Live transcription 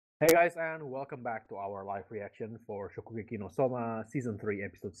Hey guys, and welcome back to our live reaction for Shokugeki no Soma Season 3,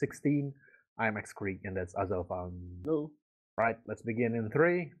 Episode 16. I'm X Creek, and that's Azalfan. No. Right, let's begin in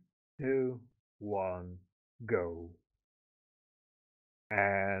 3, 2, 1, go.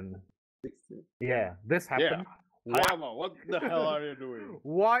 And 16. yeah, this happened. Yeah. Hayama, what the hell are you doing?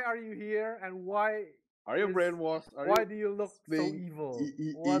 Why are you here, and why Are you is- brainwashed? Are why you do you look so being evil?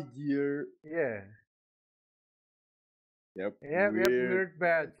 What? easier? Yeah. Yep. Yep, weird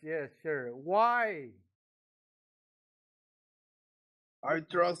badge. Yeah, sure. Why? I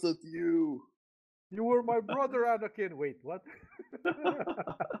trusted you. You were my brother, Anakin. Wait, what?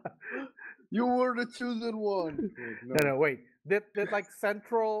 You were the chosen one. Wait, No, wait. Did like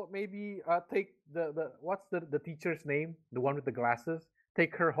Central maybe take the what's the teacher's name? The one with the glasses?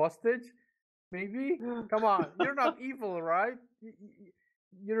 Take her hostage? Maybe? Come on, you're not evil, right?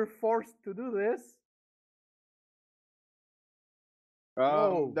 You're forced to do this.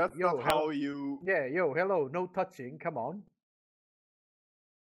 Whoa, That's yo, not how you. Yeah, yo, hello, no touching. Come on.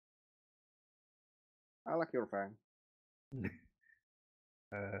 I like your fang.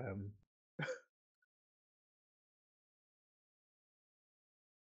 um,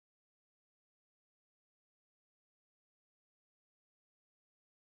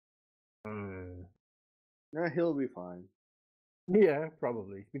 mm, Yeah, he'll be fine. yeah,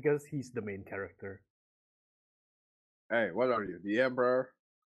 probably because he's the main character. Hey, what are you? The Emperor?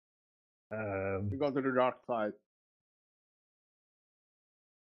 Um, You go to the dark side.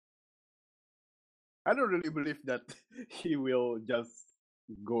 I don't really believe that he will just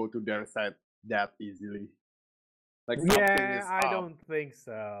go to their side that easily. Like something is yeah, I up. don't think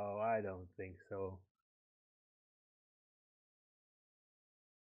so. I don't think so.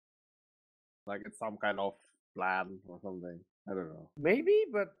 Like it's some kind of plan or something. I don't know. Maybe,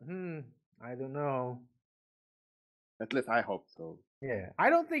 but I don't know. At least I hope so. Yeah, I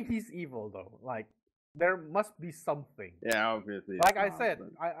don't think he's evil though. Like there must be something. Yeah, obviously. Like I said,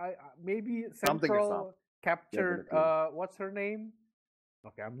 I maybe Something is Central up. captured Definitely. what's her name?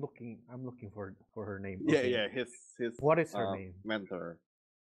 Okay, I'm looking for her name. Yeah, Okay. yeah. His What is her name? mentor.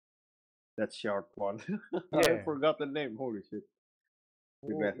 That short one. I Yeah. forgot the name. Holy shit.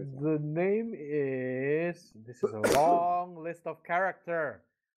 The glasses one. The name is this is a long list of character.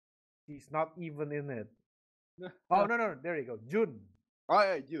 She's not even in it. Oh no, there you go. Jun. Oh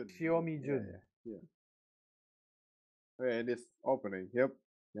yeah, June. Xiaomi Jun. Yeah. Yeah, this opening. Yep.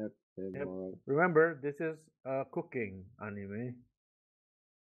 Yep. Yep. Remember, this is a cooking anime.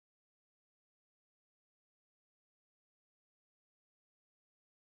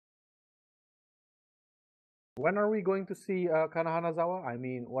 When are we going to see Kanahanazawa? I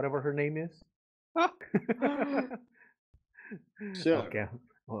mean, whatever her name is. Sure. Okay.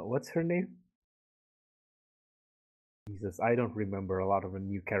 What's her name? Jesus, I don't remember a lot of the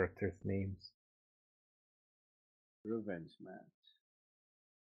new characters' names. Revenge match.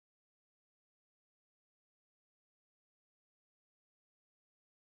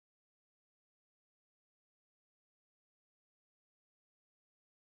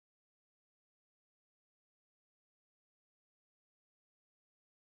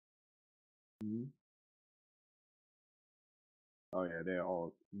 Hmm. Oh yeah, they're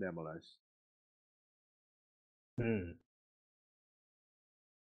all demolished. Hmm.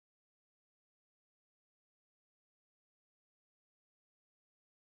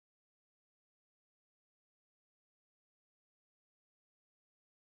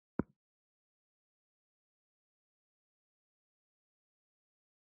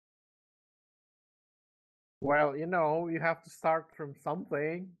 Well, you have to start from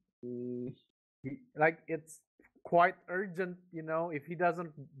something. Mm. Like it's quite urgent, if he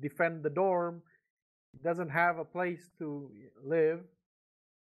doesn't defend the dorm, he doesn't have a place to live.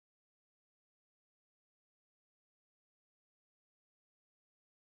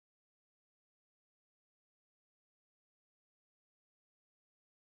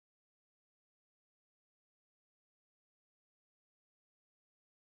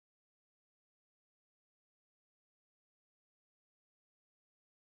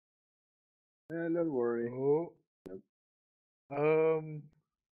 Yeah, don't worry. Oh. Um.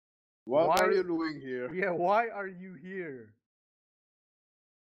 What Why? are you doing here? Yeah, why are you here?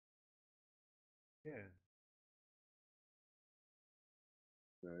 Yeah.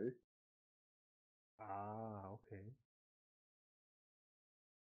 Okay. Ah, okay.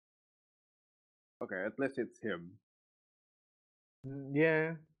 Okay, at least it's him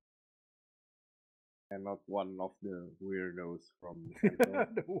Yeah. and not one of the weirdos from Central.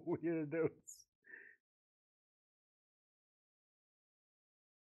 The weirdos.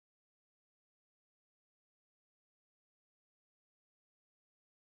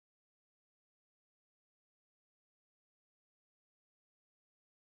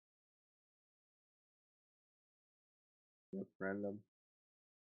 Yep, random.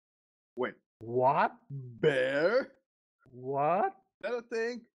 Wait, What? bear? What? I don't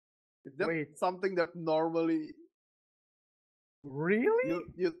think. Is that Wait. something that normally Really?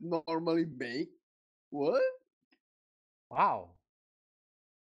 you normally make? What? Wow.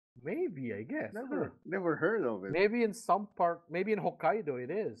 Maybe, I guess. Huh. Never heard of it. Maybe in some part, maybe in Hokkaido it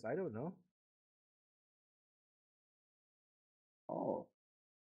is. I don't know. Oh,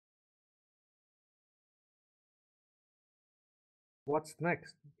 What's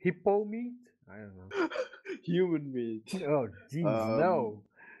next? Hippo meat? I don't know. human meat. Oh, jeez, no.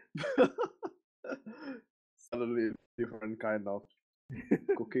 Suddenly different kind of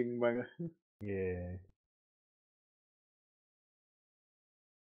cooking manga. Yeah.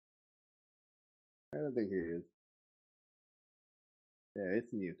 I don't think it is. Yeah,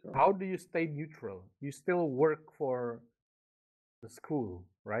 it's neutral. How do you stay neutral? You still work for the school,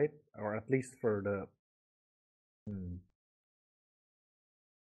 right? Or at least for the. Hmm.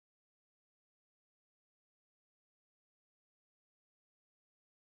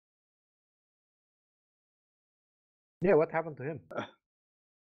 Yeah, what happened to him?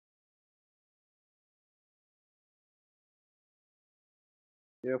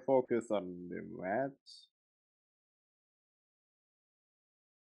 Yeah, focus on the match.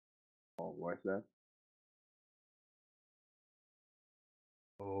 Oh, what's that?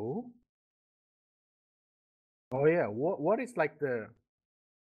 Oh. Oh yeah. What is like the.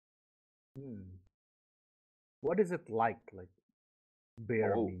 Hmm. What is it like? Like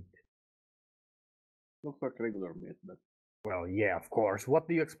bear Oh, meat? looks like regular meat, but Well, yeah, of course. What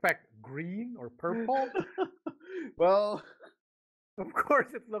do you expect? Green or purple? well, Of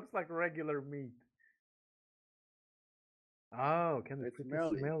course, it looks like regular meat. Oh, can be it's pretty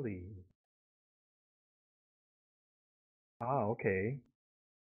smelly. smelly. Ah, okay.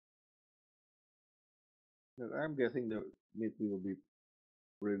 I'm guessing the meat will be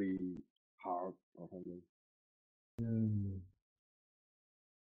really hard or something. Hmm.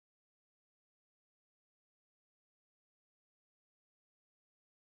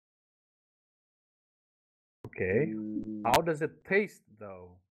 Okay. How does it taste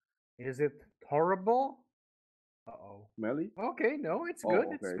though? Is it horrible? Uh-oh. Smelly? Okay, no, it's good.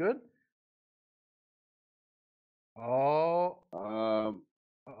 Oh, It's okay. good. Oh, Um,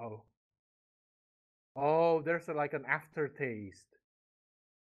 uh-oh. Oh, there's like an aftertaste.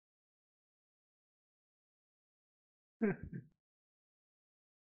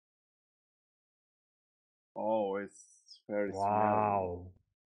 oh, it's very smelly. Wow.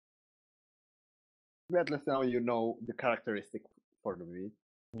 But at least now you know the characteristic for the meat.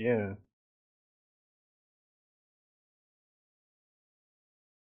 Yeah.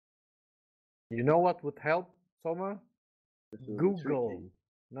 You know what would help, Soma? This will be Google. tricky.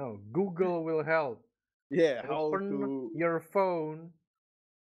 No, Google will help. Yeah, how Open to your phone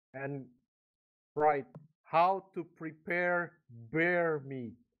and write how to prepare bear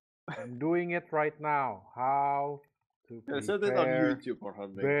meat. I'm doing it right now. How to search it on prepare YouTube or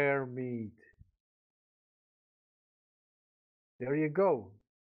something. bear meat. There you go.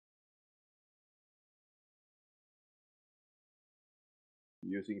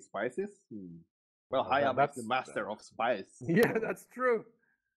 Using spices? Well, Well, Hayam is the master of spice. Yeah, so- that's true.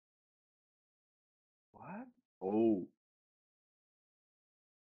 What? Oh,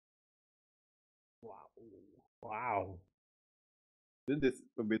 Wow. Wow. isn't this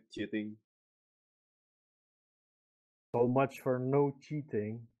a bit cheating? So much for no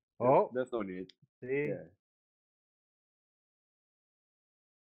cheating. Yep, Oh, there's no need. see?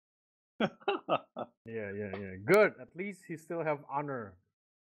 Yeah. Yeah. Good. At least you still have honor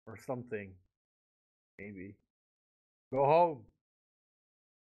or something. Maybe. Go home.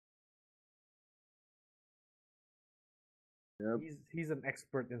 Yep. He's an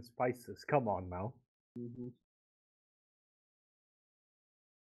expert in spices. Come on now. Mm-hmm.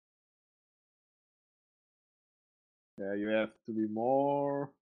 Yeah, you have to be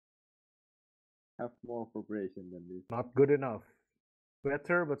have more preparation than this. Not good enough.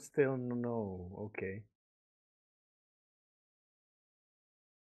 Better, but still no. Okay.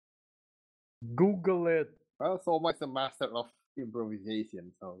 Google it. Well, Soma is a master of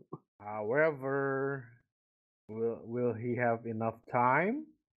improvisation, so However, will he have enough time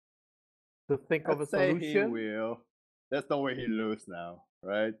to think of a I'd say he solution? will. There's no way he lose now,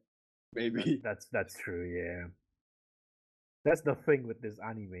 right? Maybe. That's true. Yeah. That's the thing with this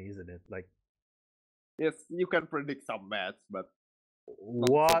anime, isn't it? Like, Yes, you can predict some match, but not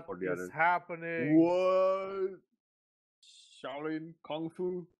so what for the is others. happening? What? Shaolin Kung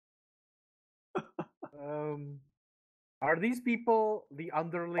Fu? Um, are these people the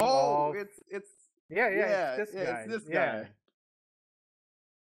underling Oh, of it's Yeah, Yeah, it's this yeah, it's guy. this Yeah. guy.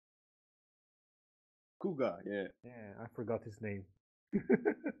 Kuga, yeah. Yeah, I forgot his name.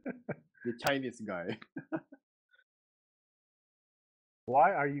 The Chinese guy.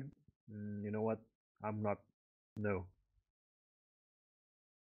 Why are you? You know what? I'm not. No.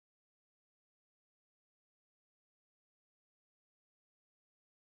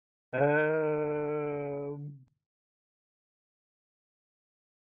 Um.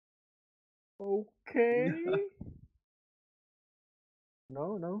 Okay.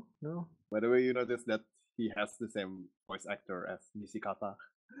 No, no, no. By the way, you notice that he has the same voice actor as Nishikata.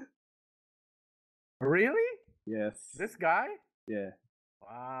 Really? Yes. This guy? Yeah.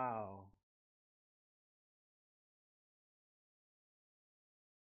 Wow.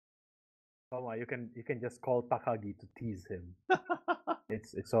 Soma, you can just call Takagi to tease him.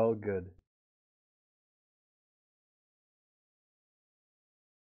 It's all good.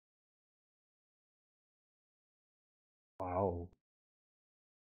 Wow.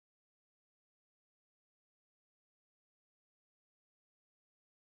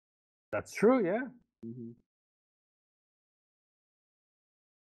 That's true, yeah. Mhm.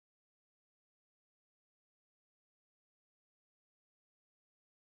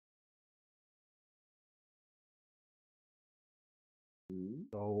 Mhm.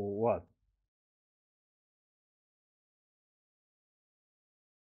 So what?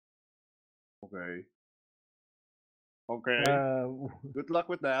 Okay. Okay. Uh, Good luck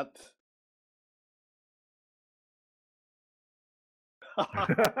with that.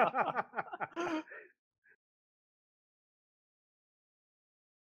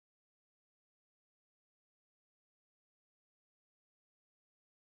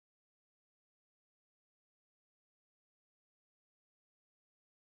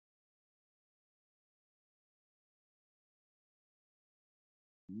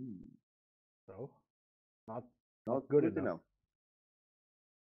 Mm, so not not good good enough.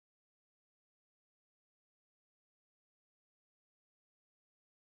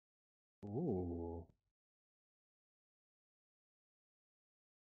 enough. Ooh.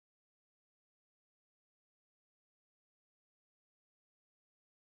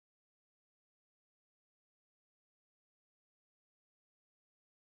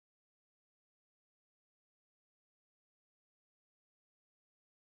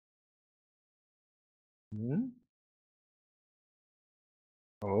 Hmm?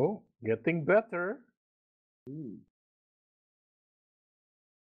 Oh, getting better. Mm,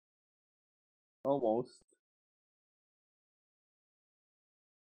 almost.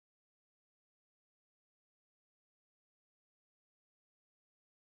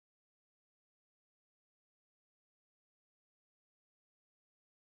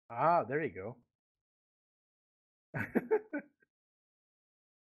 Ah, there you go.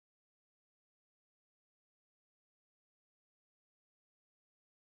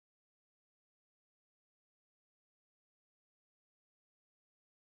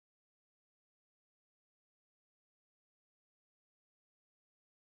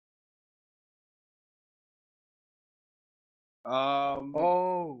 Um.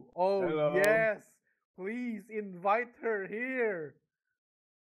 Oh, Hello. yes. Please invite her here.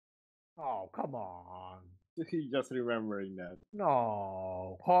 Oh, come on. He just remembering that.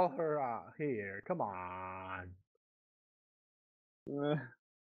 No, call her here. Come on. Uh,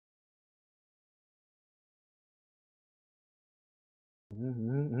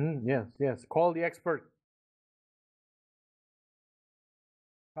 Yes, yes. Call the expert.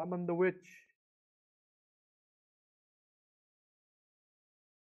 Summon the witch.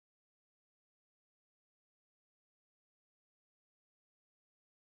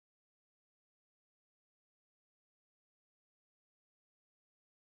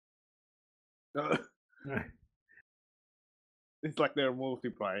 it's like they're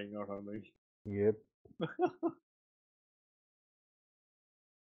multiplying or something. Yep.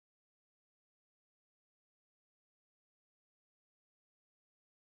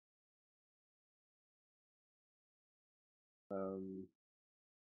 Um.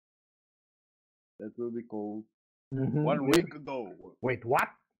 That will be cool. 1 week Yep. ago. Wait, what?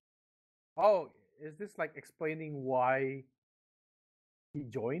 Oh, is this like explaining why he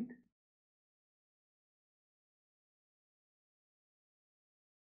joined?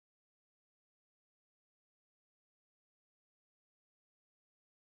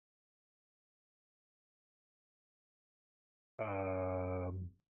 Um,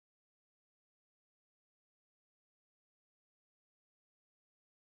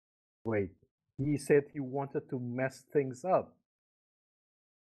 Wait. He said he wanted to mess things up.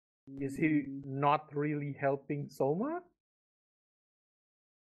 Is he Mm, not really helping Soma?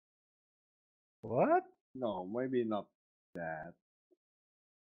 What? No, maybe not that.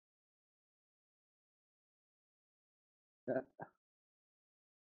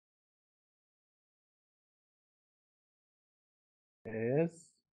 Yes.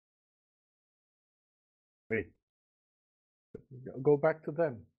 Wait. Go back to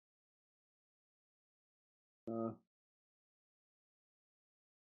them. Uh,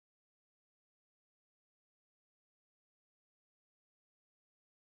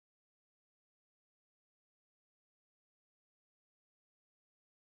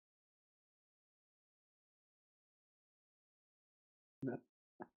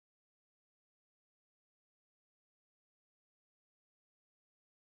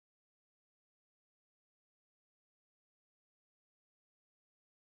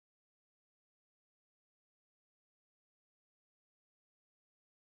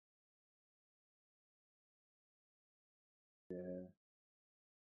 yeah.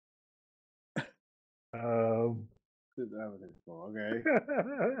 Um. Okay.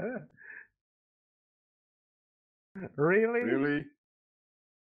 Really? Really?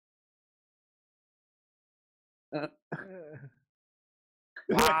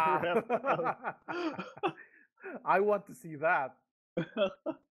 Wow. Reptile. I want to see that.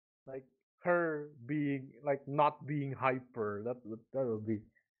 Like her being like not being hyper. That would be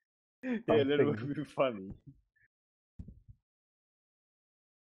Yeah, that something. would be funny.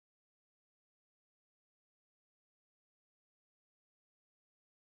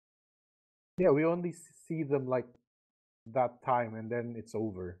 Yeah, we only see them like that time and then it's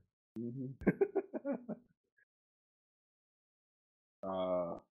over. Mhm.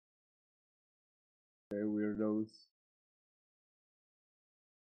 Uh, they're weirdos.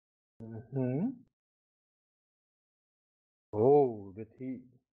 Hmm. Oh, but he.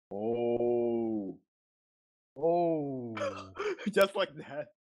 Oh, Oh, just like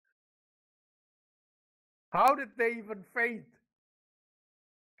that. how did they even faint?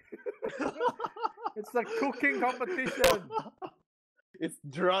 It's a cooking competition. It's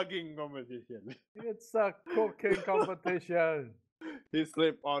drugging competition. It's a cooking competition. He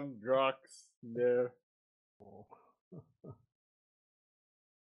slipped on drugs there. Oh.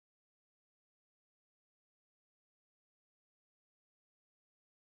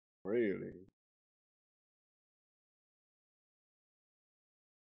 Really?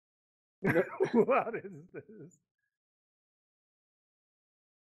 What is this?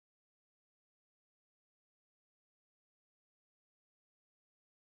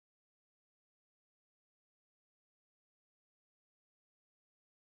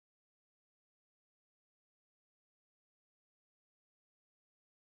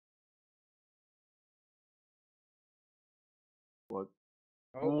 What?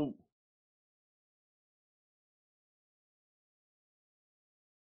 Oh. Oh,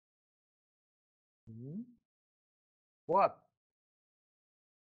 Hmm? What?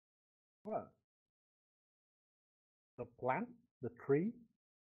 What? The plant? The tree?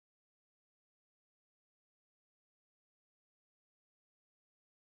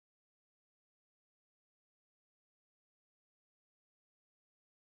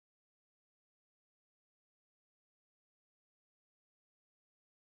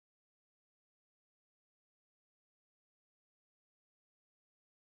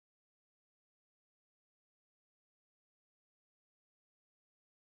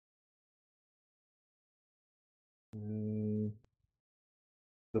 Mm,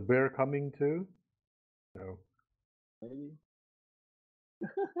 the bear coming too? No. maybe.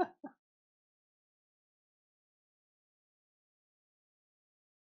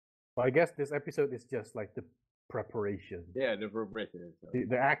 Well, I guess this episode is just like the preparation. Yeah, the vibration itself.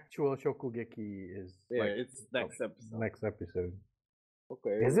 The actual Shokugeki is Yeah, like it's next episode. next episode.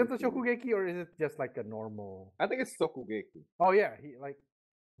 Okay. Is it we'll the see. Shokugeki or is it just like a normal? I think it's Shokugeki. Oh yeah, he like.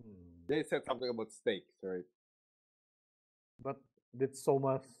 They said something about steaks, right? But did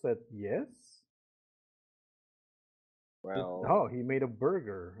Soma said yes? Well, Oh, he made a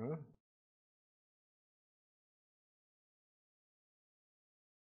burger, huh?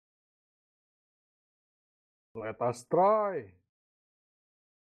 Let us try.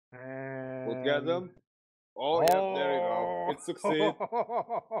 we'll get And them. Oh, yeah, there you go. oh, It succeed.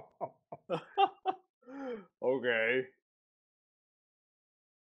 Okay.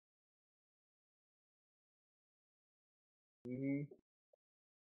 Mhm.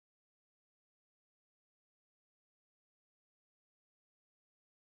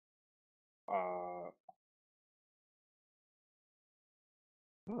 Uh,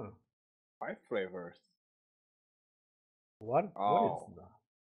 huh. 5 flavors. What is Oh, that?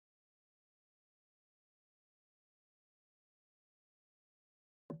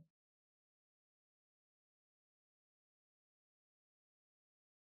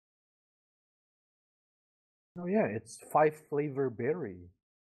 Oh yeah, it's 5-flavor berry.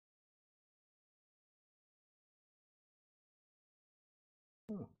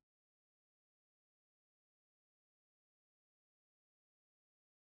 Hmm.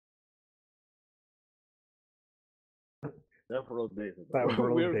 Several days ago.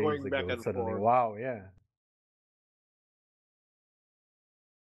 Several We're days going back ago, and suddenly. forth. Wow, yeah.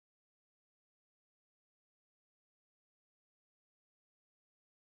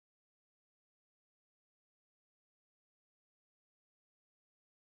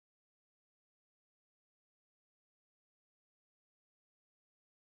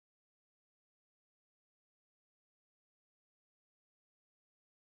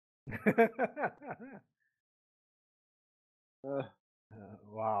 Uh,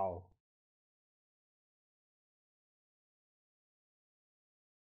 Wow.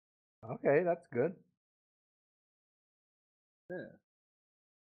 Okay, that's good. yeah.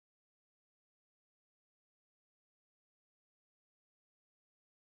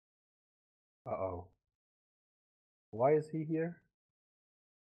 Uh-oh. Why is he here?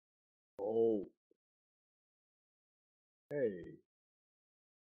 Oh, hey.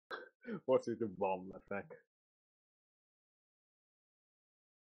 What's with the bomb effect?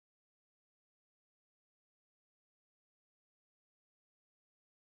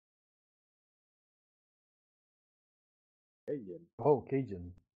 Alien. Oh,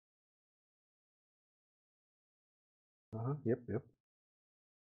 Cajun. Uh-huh. Yep.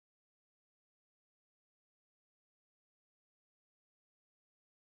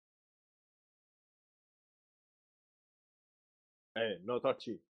 Hey, no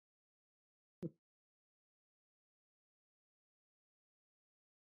touchy.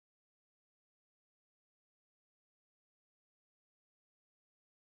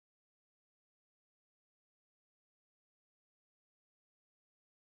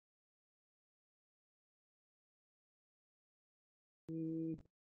 Mm,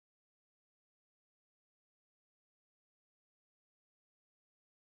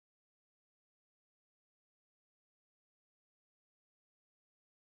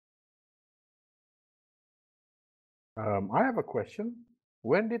 I have a question.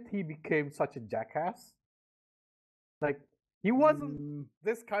 When did he become such a jackass? Like, he wasn't mm,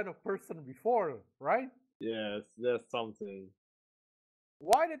 this kind of person before, right? yes, there's something.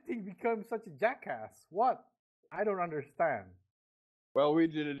 Why did he become such a jackass? What? I don't understand. Well, we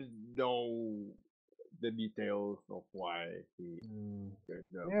didn't know the details of why he Mm, did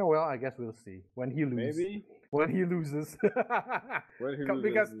them. yeah, well, I guess we'll see when he loses. Maybe When he loses. when he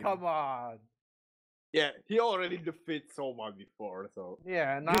Because loses. come on. Yeah, he already defeated Soma before, so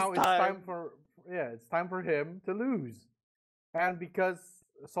Yeah, this now it's time, time for it's time for him to lose. And because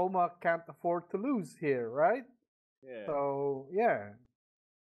Soma can't afford to lose here, right? yeah, So, yeah.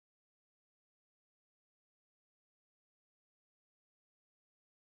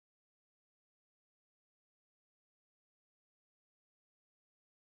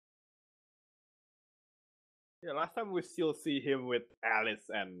 yeah. Last time we still see him with Alice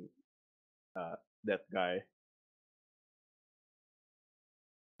and uh, that guy.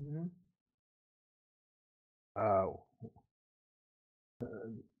 Mhm. Uh,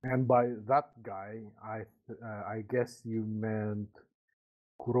 and by that guy, I guess you meant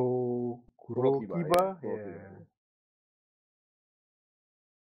Kurokiba, yeah, Kurokiba. Kurokiba. Yeah, Yeah.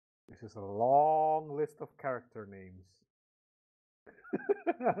 this is a long list of character names.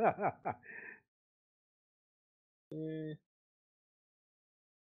 Eh,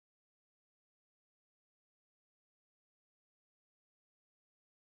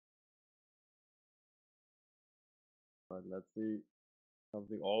 but let's see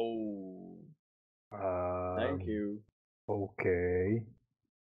something. Oh, thank um, you. okay.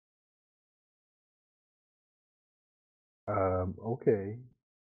 Okay.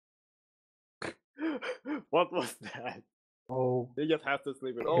 What was that? They just have to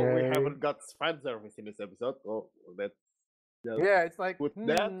sleep it. Oh, we Okay. haven't got fan service in this episode. Oh, let's just Yeah, it's like, put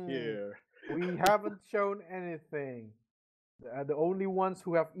that here. we haven't shown anything. The only ones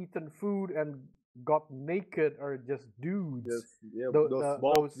who have eaten food and got naked are just dudes. Just yeah, those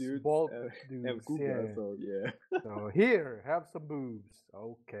bald Those dudes bald and dudes. Kuga. Yeah. So yeah. So here, have some boobs.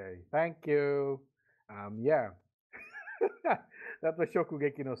 Okay, thank you. Yeah. That was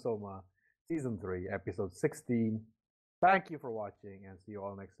Shokugeki no Soma, season 3, episode 16. Thank you for watching, and see you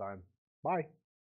all next time. Bye.